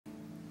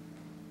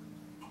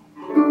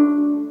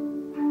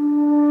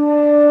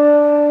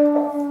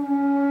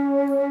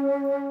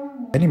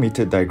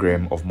Animated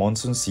diagram of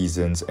monsoon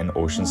seasons and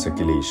ocean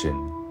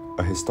circulation,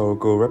 a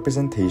historical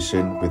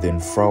representation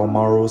within Frau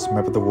Mauro's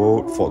Map of the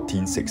World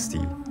 1460.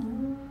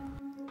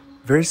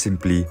 Very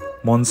simply,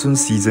 monsoon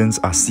seasons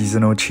are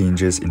seasonal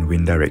changes in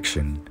wind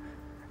direction.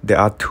 There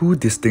are two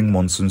distinct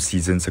monsoon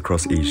seasons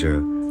across Asia,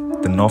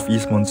 the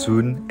northeast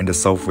monsoon and the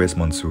southwest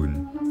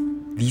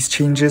monsoon. These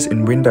changes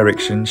in wind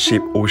direction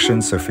shape ocean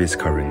surface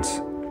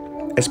currents.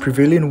 As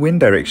prevailing wind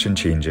direction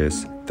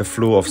changes, the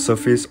flow of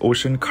surface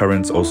ocean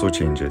currents also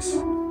changes.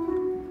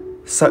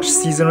 Such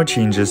seasonal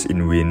changes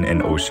in wind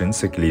and ocean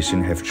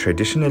circulation have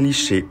traditionally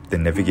shaped the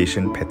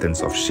navigation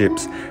patterns of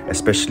ships,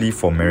 especially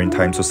for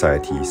maritime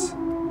societies.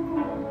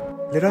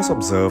 Let us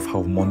observe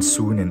how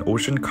monsoon and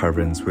ocean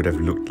currents would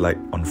have looked like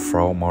on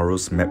Frau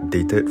Mauro's map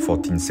dated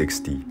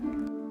 1460.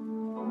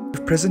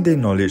 With present-day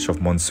knowledge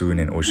of monsoon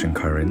and ocean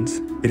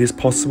currents, it is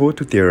possible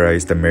to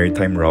theorize the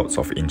maritime routes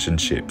of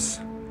ancient ships.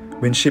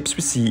 When ships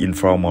we see in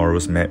Frau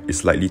Mauro's map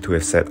is likely to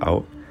have set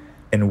out,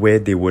 and where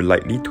they were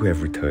likely to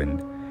have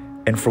returned,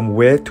 and from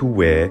where to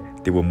where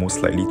they were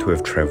most likely to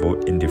have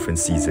travelled in different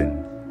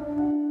seasons.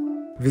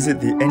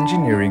 Visit the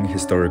Engineering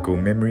Historical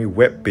Memory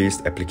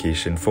web-based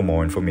application for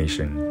more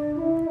information.